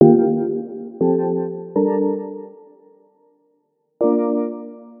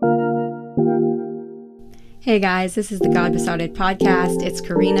Hey guys, this is the God Besotted podcast. It's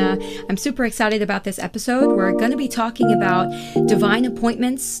Karina. I'm super excited about this episode. We're going to be talking about divine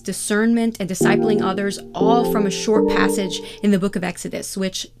appointments, discernment, and discipling others, all from a short passage in the book of Exodus,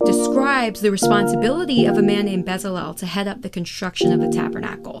 which describes the responsibility of a man named Bezalel to head up the construction of the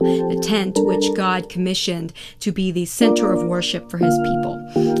tabernacle, the tent which God commissioned to be the center of worship for his people.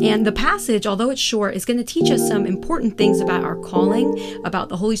 And the passage, although it's short, is going to teach us some important things about our calling, about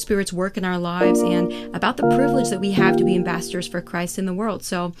the Holy Spirit's work in our lives, and about the privilege that we have to be ambassadors for Christ in the world.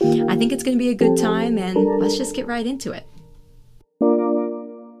 So I think it's going to be a good time, and let's just get right into it.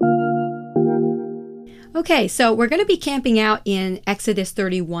 Okay, so we're going to be camping out in Exodus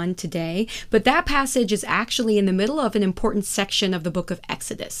 31 today, but that passage is actually in the middle of an important section of the book of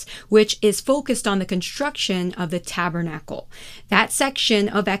Exodus, which is focused on the construction of the tabernacle. That section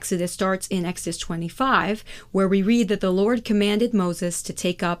of Exodus starts in Exodus 25, where we read that the Lord commanded Moses to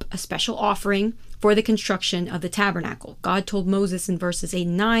take up a special offering for the construction of the tabernacle. God told Moses in verses 8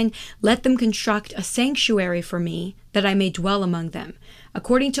 and 9, "Let them construct a sanctuary for me, that I may dwell among them,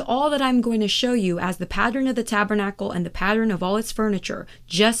 according to all that I'm going to show you as the pattern of the tabernacle and the pattern of all its furniture,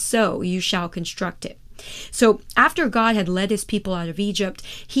 just so you shall construct it." So after God had led his people out of Egypt,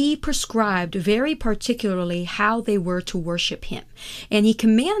 he prescribed very particularly how they were to worship him. And he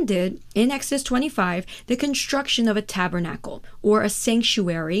commanded in Exodus 25 the construction of a tabernacle or a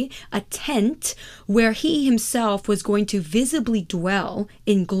sanctuary, a tent where he himself was going to visibly dwell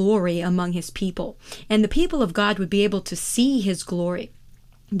in glory among his people. And the people of God would be able to see his glory.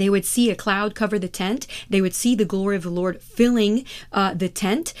 They would see a cloud cover the tent. They would see the glory of the Lord filling the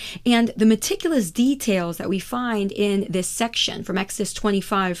tent. And the meticulous details that we find in this section from Exodus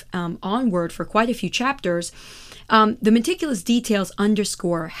 25 onward for quite a few chapters, the meticulous details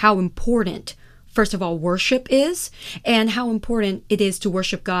underscore how important, first of all, worship is, and how important it is to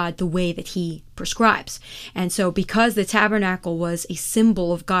worship God the way that he prescribes. And so because the tabernacle was a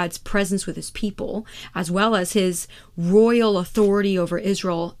symbol of God's presence with his people, as well as his royal authority over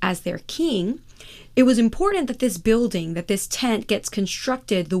Israel as their king, it was important that this building, that this tent gets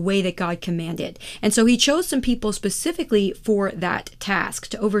constructed the way that God commanded. And so he chose some people specifically for that task,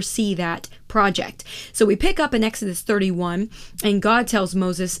 to oversee that project. So we pick up in Exodus 31, and God tells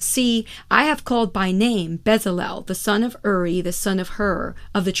Moses, "See, I have called by name Bezalel, the son of Uri, the son of Hur,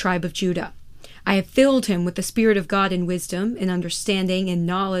 of the tribe of Judah. I have filled him with the Spirit of God in wisdom, in understanding, in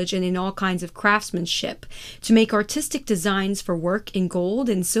knowledge, and in all kinds of craftsmanship, to make artistic designs for work in gold,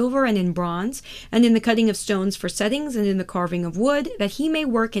 in silver, and in bronze, and in the cutting of stones for settings, and in the carving of wood, that he may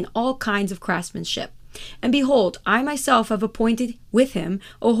work in all kinds of craftsmanship. And behold, I myself have appointed with him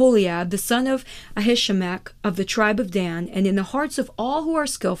Oholiab, the son of Ahishamach, of the tribe of Dan, and in the hearts of all who are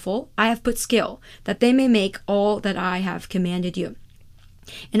skillful I have put skill, that they may make all that I have commanded you."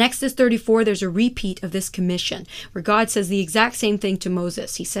 In Exodus 34, there's a repeat of this commission where God says the exact same thing to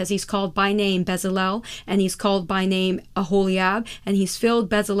Moses. He says he's called by name Bezalel, and he's called by name Oholiab, and he's filled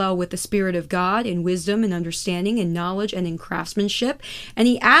Bezalel with the Spirit of God in wisdom and understanding and knowledge and in craftsmanship. And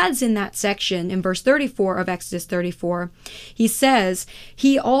he adds in that section, in verse 34 of Exodus 34, he says,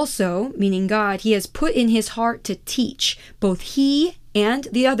 he also, meaning God, he has put in his heart to teach, both he and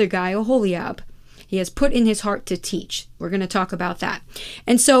the other guy, Oholiab. He has put in his heart to teach. We're going to talk about that.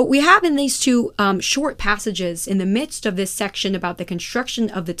 And so we have in these two short passages in the midst of this section about the construction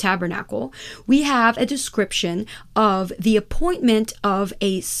of the tabernacle, we have a description of the appointment of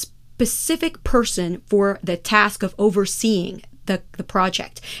a specific person for the task of overseeing the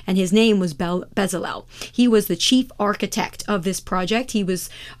project, and his name was Bezalel. He was the chief architect of this project. He was,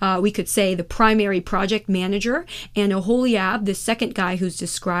 we could say, the primary project manager, and Oholiab, the second guy who's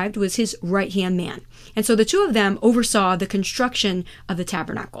described, was his right-hand man. And so the two of them oversaw the construction of the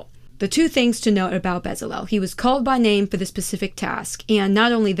tabernacle. The two things to note about Bezalel: he was called by name for the specific task, and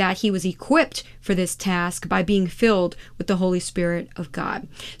not only that, he was equipped for this task by being filled with the Holy Spirit of God.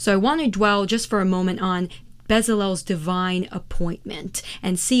 So I want to dwell just for a moment on Bezalel's divine appointment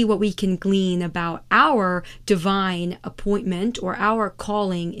and see what we can glean about our divine appointment or our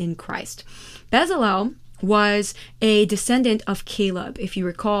calling in Christ. Bezalel was a descendant of Caleb. If you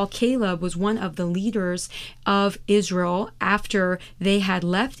recall, Caleb was one of the leaders of Israel after they had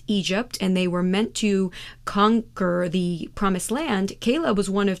left Egypt and they were meant to conquer the promised land. Caleb was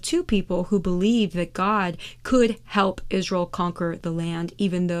one of two people who believed that God could help Israel conquer the land,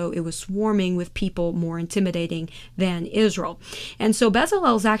 even though it was swarming with people more intimidating than Israel. And so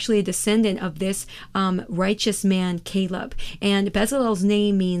Bezalel is actually a descendant of this righteous man, Caleb. And Bezalel's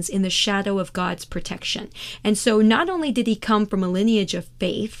name means in the shadow of God's protection. And so not only did he come from a lineage of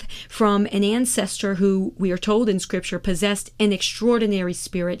faith, from an ancestor who we are told in Scripture possessed an extraordinary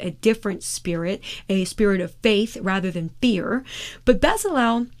spirit, a different spirit, a spirit of faith rather than fear, but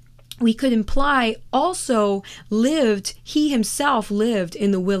Bezalel, we could imply, also he himself lived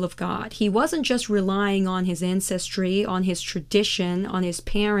in the will of God. He wasn't just relying on his ancestry, on his tradition, on his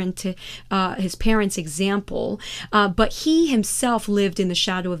parents' example, but he himself lived in the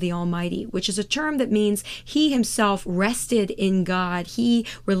shadow of the Almighty, which is a term that means he himself rested in God. He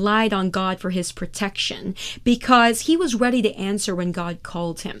relied on God for his protection because he was ready to answer when God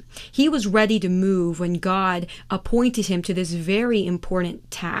called him. He was ready to move when God appointed him to this very important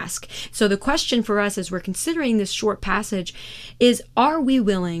task. So the question for us as we're considering this short passage is, are we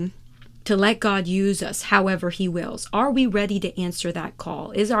willing to let God use us however he wills? Are we ready to answer that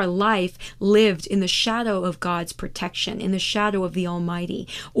call? Is our life lived in the shadow of God's protection, in the shadow of the Almighty?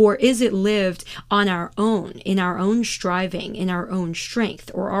 Or is it lived on our own, in our own striving, in our own strength?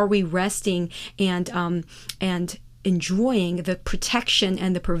 Or are we resting and enjoying the protection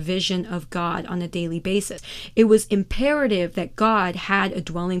and the provision of God on a daily basis? It was imperative that God had a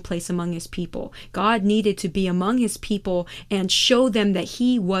dwelling place among his people. God needed to be among his people and show them that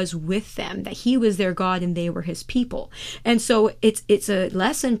he was with them, that he was their God and they were his people. And so it's a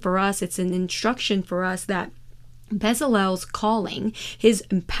lesson for us, it's an instruction for us that Bezalel's calling, his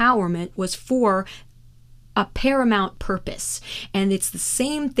empowerment, was for a paramount purpose. And it's the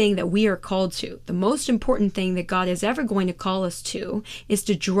same thing that we are called to. The most important thing that God is ever going to call us to is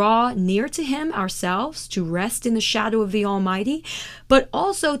to draw near to him ourselves, to rest in the shadow of the Almighty, but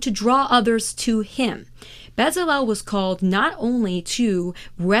also to draw others to him. Bezalel was called not only to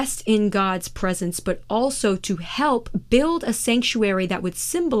rest in God's presence, but also to help build a sanctuary that would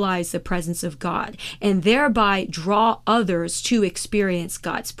symbolize the presence of God and thereby draw others to experience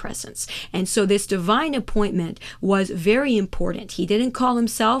God's presence. And so this divine appointment was very important. He didn't call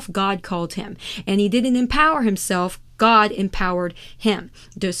himself, God called him. And he didn't empower himself, God empowered him.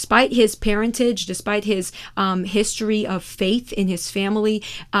 Despite his parentage, despite his history of faith in his family,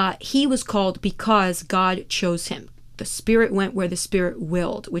 he was called because God chose him. The Spirit went where the Spirit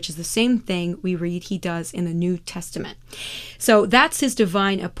willed, which is the same thing we read he does in the New Testament. So that's his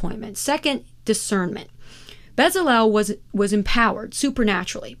divine appointment. Second, discernment. Bezalel was empowered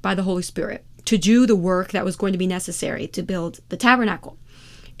supernaturally by the Holy Spirit to do the work that was going to be necessary to build the tabernacle.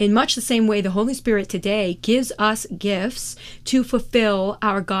 In much the same way, the Holy Spirit today gives us gifts to fulfill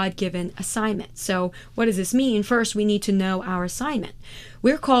our God-given assignment. So what does this mean? First, we need to know our assignment.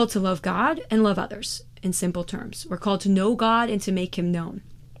 We're called to love God and love others, in simple terms. We're called to know God and to make him known.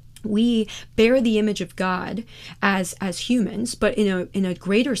 We bear the image of God as humans, but in a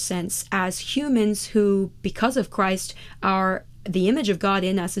greater sense, as humans who, because of Christ, the image of God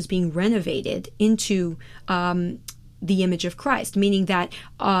in us is being renovated into the image of Christ, meaning that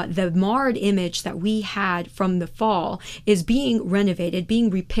the marred image that we had from the fall is being renovated,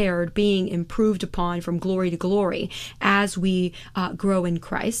 being repaired, being improved upon from glory to glory as we grow in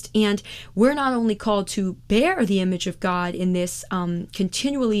Christ. And we're not only called to bear the image of God in this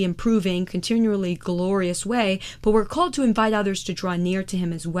continually improving, continually glorious way, but we're called to invite others to draw near to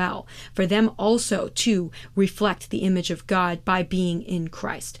him as well, for them also to reflect the image of God by being in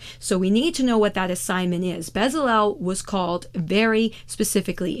Christ. So we need to know what that assignment is. Bezalel was called very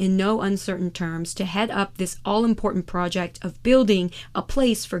specifically, in no uncertain terms, to head up this all-important project of building a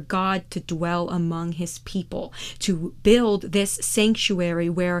place for God to dwell among his people, to build this sanctuary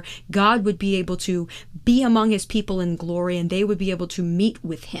where God would be able to be among his people in glory and they would be able to meet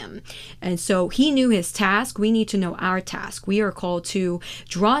with him. And so he knew his task. We need to know our task. We are called to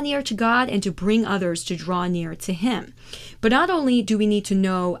draw near to God and to bring others to draw near to him. But not only do we need to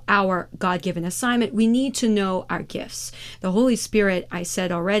know our God-given assignment, we need to know our gifts. The Holy Spirit, I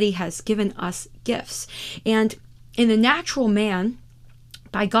said already, has given us gifts. And in the natural man,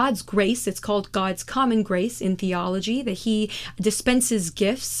 by God's grace, it's called God's common grace in theology, that he dispenses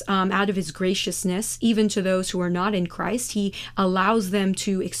gifts out of his graciousness, even to those who are not in Christ. He allows them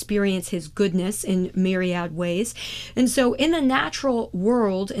to experience his goodness in myriad ways. And so in the natural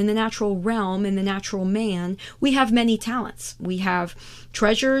world, in the natural realm, in the natural man, we have many talents. We have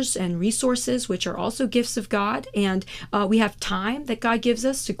treasures and resources, which are also gifts of God. And we have time that God gives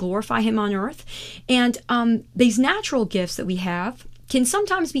us to glorify him on earth. And these natural gifts that we have can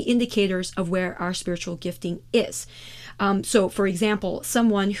sometimes be indicators of where our spiritual gifting is. So, for example,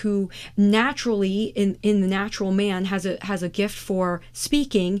 someone who naturally, in the natural man, has a gift for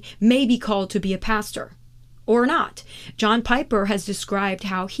speaking may be called to be a pastor, or not. John Piper has described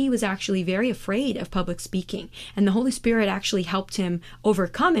how he was actually very afraid of public speaking, and the Holy Spirit actually helped him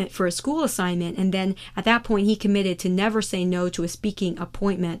overcome it for a school assignment. And then at that point, he committed to never say no to a speaking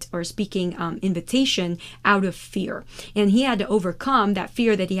appointment or speaking invitation out of fear. And he had to overcome that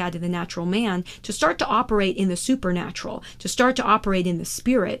fear that he had to the natural man to start to operate in the supernatural, to start to operate in the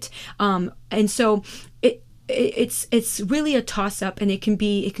spirit. And so it's really a toss-up, and it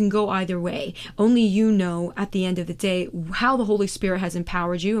can go either way. Only you know at the end of the day how the Holy Spirit has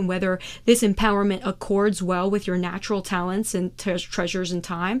empowered you, and whether this empowerment accords well with your natural talents and treasures and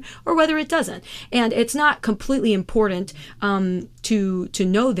time, or whether it doesn't. And it's not completely important to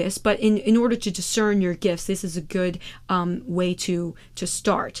know this, but in order to discern your gifts, this is a good way to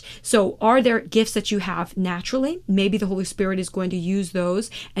start. So are there gifts that you have naturally? Maybe the Holy Spirit is going to use those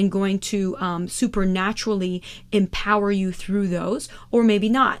and going to supernaturally empower you through those, or maybe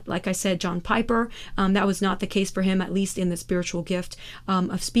not. Like I said, John Piper, that was not the case for him, at least in the spiritual gift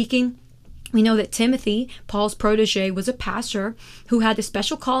of speaking. We know that Timothy, Paul's protege, was a pastor who had a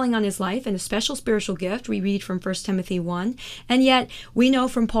special calling on his life and a special spiritual gift. We read from 1 Timothy 1. And yet we know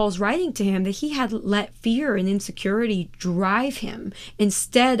from Paul's writing to him that he had let fear and insecurity drive him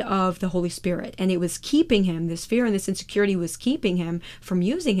instead of the Holy Spirit. And it was keeping him, this fear and this insecurity was keeping him from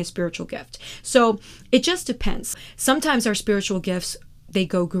using his spiritual gift. So it just depends. Sometimes our spiritual gifts, they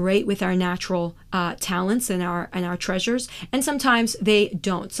go great with our natural talents and our treasures, and sometimes they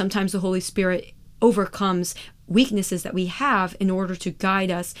don't. Sometimes the Holy Spirit overcomes weaknesses that we have in order to guide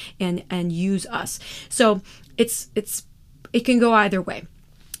us and use us. So it can go either way.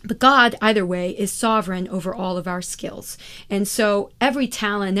 But God, either way, is sovereign over all of our skills. And so every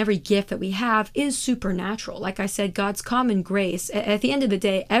talent, every gift that we have is supernatural. Like I said, God's common grace. At the end of the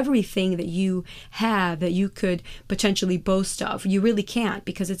day, everything that you have that you could potentially boast of, you really can't,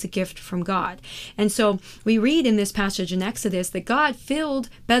 because it's a gift from God. And so we read in this passage in Exodus that God filled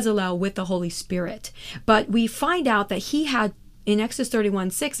Bezalel with the Holy Spirit. But we find out that he had, in Exodus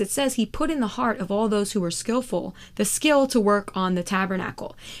 31:6, it says he put in the heart of all those who were skillful the skill to work on the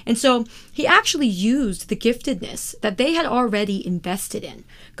tabernacle. And so he actually used the giftedness that they had already invested in.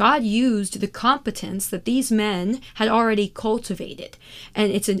 God used the competence that these men had already cultivated.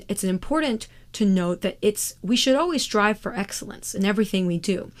 And it's an important to note that we should always strive for excellence in everything we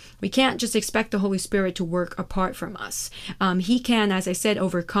do. We can't just expect the Holy Spirit to work apart from us. He can, as I said,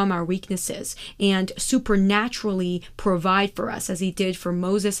 overcome our weaknesses and supernaturally provide for us, as he did for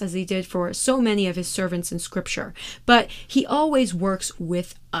Moses, as he did for so many of his servants in Scripture. But he always works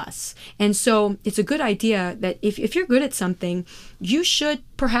with us. And so it's a good idea that if you're good at something, you should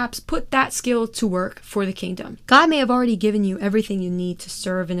perhaps put that skill to work for the kingdom. God may have already given you everything you need to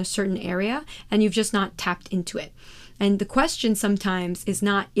serve in a certain area, and you've just not tapped into it. And the question sometimes is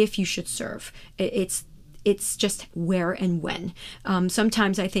not if you should serve. It's just where and when.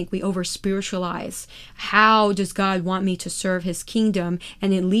 Sometimes I think we over-spiritualize. How does God want me to serve his kingdom?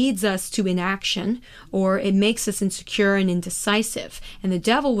 And it leads us to inaction, or it makes us insecure and indecisive. And the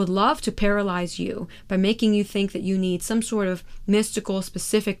devil would love to paralyze you by making you think that you need some sort of mystical,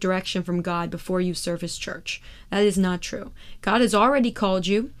 specific direction from God before you serve his church. That is not true. God has already called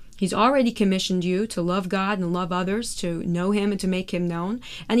you. He's already commissioned you to love God and love others, to know him and to make him known.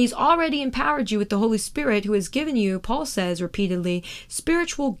 And he's already empowered you with the Holy Spirit, who has given you, Paul says repeatedly,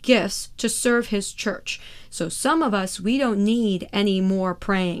 spiritual gifts to serve his church. So some of us, we don't need any more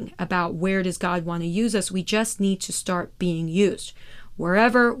praying about where does God want to use us. We just need to start being used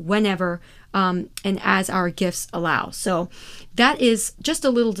wherever, whenever, and as our gifts allow. So that is just a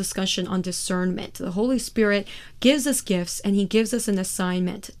little discussion on discernment. The Holy Spirit gives us gifts, and he gives us an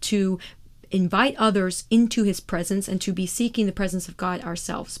assignment to invite others into his presence and to be seeking the presence of God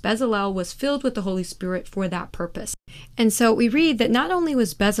ourselves. Bezalel was filled with the Holy Spirit for that purpose. And so we read that not only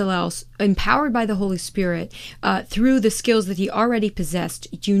was Bezalel empowered by the Holy Spirit through the skills that he already possessed,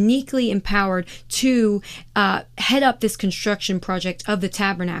 uniquely empowered to head up this construction project of the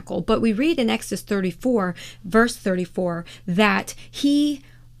tabernacle, but we read in Exodus 34, verse 34, that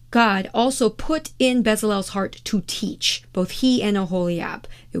God also put in Bezalel's heart to teach, both he and Aholiab.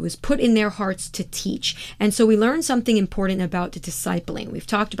 It was put in their hearts to teach. And so we learn something important about discipling. We've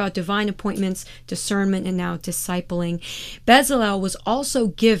talked about divine appointments, discernment, and now discipling. Bezalel was also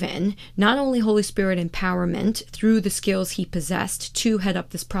given not only Holy Spirit empowerment through the skills he possessed to head up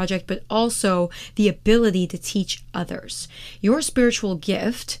this project, but also the ability to teach others. Your spiritual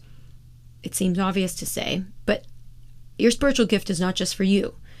gift, it seems obvious to say, but your spiritual gift is not just for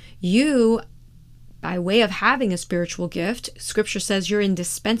you. You by way of having a spiritual gift, Scripture says you're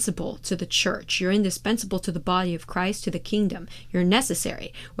indispensable to the church. You're indispensable to the body of Christ, to the kingdom. You're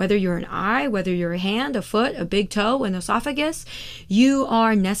necessary. Whether you're an eye, whether you're a hand, a foot, a big toe, an esophagus, you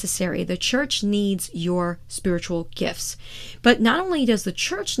are necessary. The church needs your spiritual gifts. But not only does the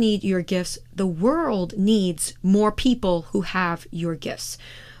church need your gifts, the world needs more people who have your gifts.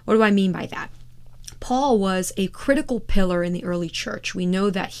 What do I mean by that? Paul was a critical pillar in the early church. We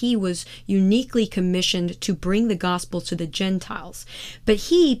know that he was uniquely commissioned to bring the gospel to the Gentiles, but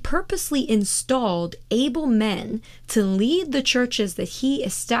he purposely installed able men to lead the churches that he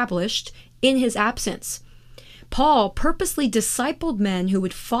established in his absence. Paul purposely discipled men who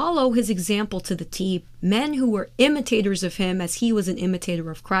would follow his example to the T, men who were imitators of him as he was an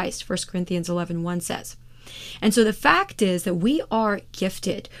imitator of Christ, 1 Corinthians 11:1 says. And so the fact is that we are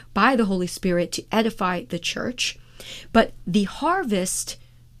gifted by the Holy Spirit to edify the church, but the harvest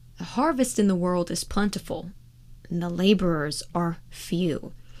in the world is plentiful, and the laborers are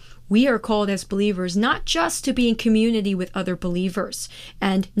few. We are called as believers not just to be in community with other believers,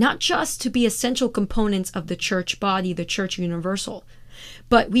 and not just to be essential components of the church body, the church universal,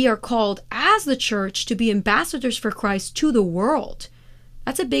 but we are called as the church to be ambassadors for Christ to the world.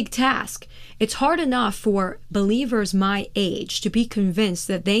 That's a big task. It's hard enough for believers my age to be convinced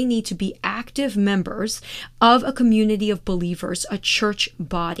that they need to be active members of a community of believers, a church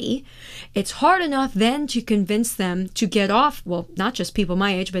body. It's hard enough then to convince them to get off, well, not just people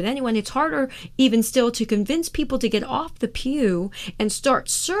my age, but anyone. It's harder even still to convince people to get off the pew and start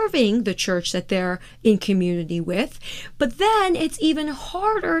serving the church that they're in community with. But then it's even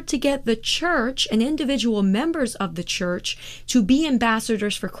harder to get the church and individual members of the church to be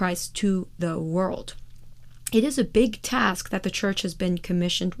ambassadors for Christ to the world. It is a big task that the church has been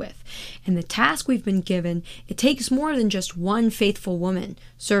commissioned with. And the task we've been given, it takes more than just one faithful woman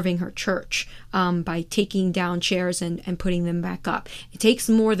serving her church by taking down chairs and putting them back up. It takes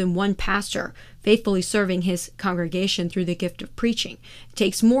more than one pastor faithfully serving his congregation through the gift of preaching. It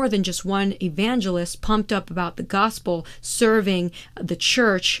takes more than just one evangelist pumped up about the gospel serving the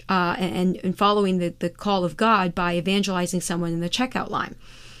church and following the call of God by evangelizing someone in the checkout line.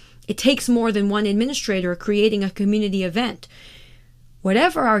 It takes more than one administrator creating a community event.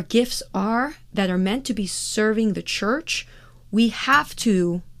 Whatever our gifts are that are meant to be serving the church, we have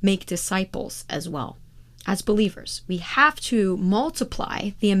to make disciples as well. As believers, we have to multiply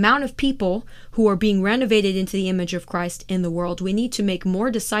the amount of people who are being renovated into the image of Christ in the world. We need to make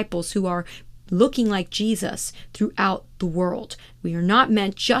more disciples who are looking like Jesus throughout the world. We are not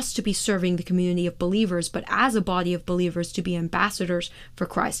meant just to be serving the community of believers, but as a body of believers to be ambassadors for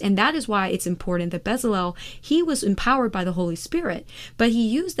Christ. And that is why it's important that Bezalel, he was empowered by the Holy Spirit, but he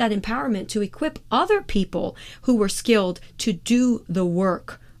used that empowerment to equip other people who were skilled to do the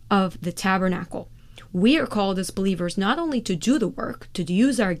work of the tabernacle. We are called as believers not only to do the work, to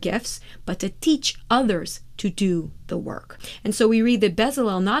use our gifts, but to teach others to do the work. And so we read that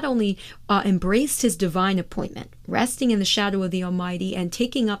Bezalel not only embraced his divine appointment, resting in the shadow of the Almighty and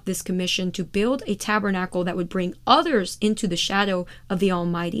taking up this commission to build a tabernacle that would bring others into the shadow of the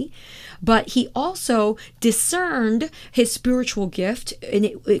Almighty, but he also discerned his spiritual gift, and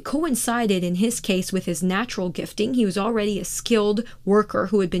it coincided in his case with his natural gifting. He was already a skilled worker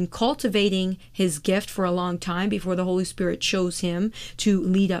who had been cultivating his gift for a long time before the Holy Spirit chose him to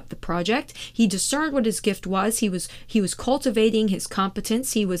lead up the project. He discerned what his gift was. He was cultivating his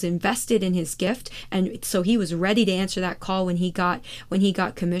competence. He was invested in his gift, and so he was ready to answer that call when he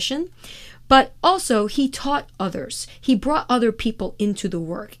got commissioned. But also, he taught others. He brought other people into the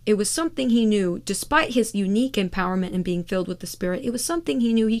work. It was something he knew, despite his unique empowerment and being filled with the Spirit, it was something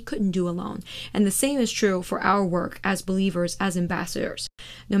he knew he couldn't do alone. And the same is true for our work as believers, as ambassadors.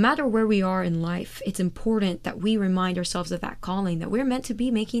 No matter where we are in life, it's important that we remind ourselves of that calling, that we're meant to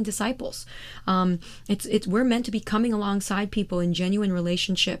be making disciples. We're meant to be coming alongside people in genuine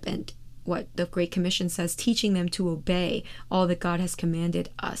relationship and what the Great Commission says, teaching them to obey all that God has commanded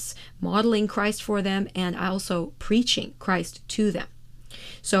us, modeling Christ for them, and also preaching Christ to them.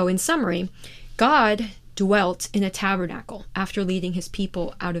 So in summary, God dwelt in a tabernacle after leading his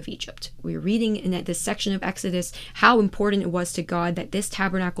people out of Egypt. We're reading in this section of Exodus how important it was to God that this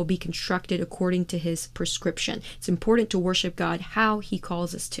tabernacle be constructed according to his prescription. It's important to worship God how he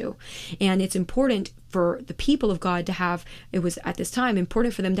calls us to. And it's important for the people of God to have, it was at this time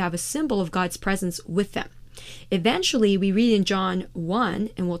important for them to have a symbol of God's presence with them. Eventually, we read in John 1,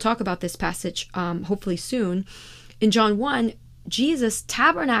 and we'll talk about this passage hopefully soon. In John 1, Jesus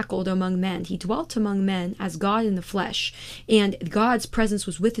tabernacled among men. He dwelt among men as God in the flesh, and God's presence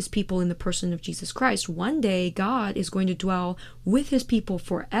was with his people in the person of Jesus Christ. One day, God is going to dwell with his people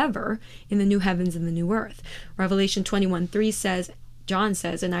forever in the new heavens and the new earth. Revelation 21:3 says, John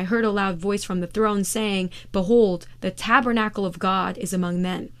says, "And I heard a loud voice from the throne saying, Behold, the tabernacle of God is among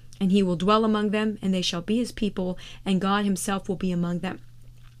men, and he will dwell among them, and they shall be his people, and God himself will be among them."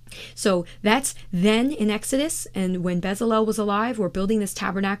 So that's then in Exodus, and when Bezalel was alive, we're building this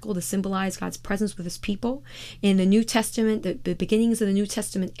tabernacle to symbolize God's presence with his people. In the New Testament, the beginnings of the New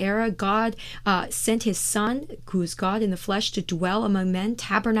Testament era, God sent his son, who is God in the flesh, to dwell among men,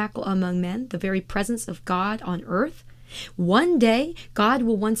 tabernacle among men, the very presence of God on earth. One day, God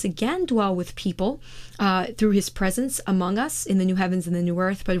will once again dwell with people through his presence among us in the new heavens and the new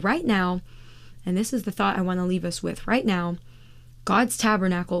earth. But right now, and this is the thought I want to leave us with, right now, God's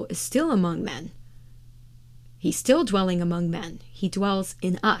tabernacle is still among men. He's still dwelling among men. He dwells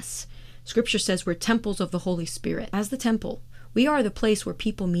in us. Scripture says we're temples of the Holy Spirit. As the temple, we are the place where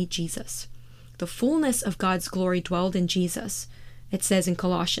people meet Jesus. The fullness of God's glory dwelled in Jesus. It says in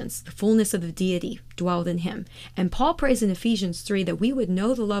Colossians, the fullness of the deity dwelled in him. And Paul prays in Ephesians 3 that we would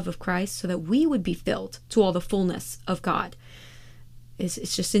know the love of Christ so that we would be filled to all the fullness of God.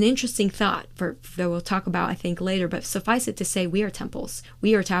 It's just an interesting thought that we'll talk about, I think, later. But suffice it to say, we are temples.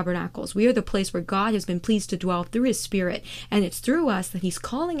 We are tabernacles. We are the place where God has been pleased to dwell through his Spirit. And it's through us that he's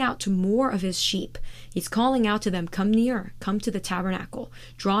calling out to more of his sheep. He's calling out to them, come near, come to the tabernacle,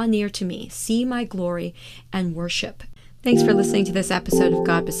 draw near to me, see my glory, and worship. Thanks for listening to this episode of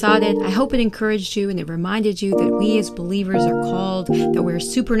God Besotted. I hope it encouraged you and it reminded you that we as believers are called, that we're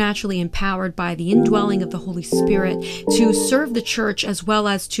supernaturally empowered by the indwelling of the Holy Spirit to serve the church as well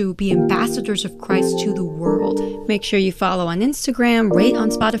as to be ambassadors of Christ to the world. Make sure you follow on Instagram, rate on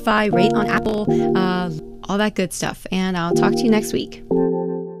Spotify, rate on Apple, all that good stuff. And I'll talk to you next week.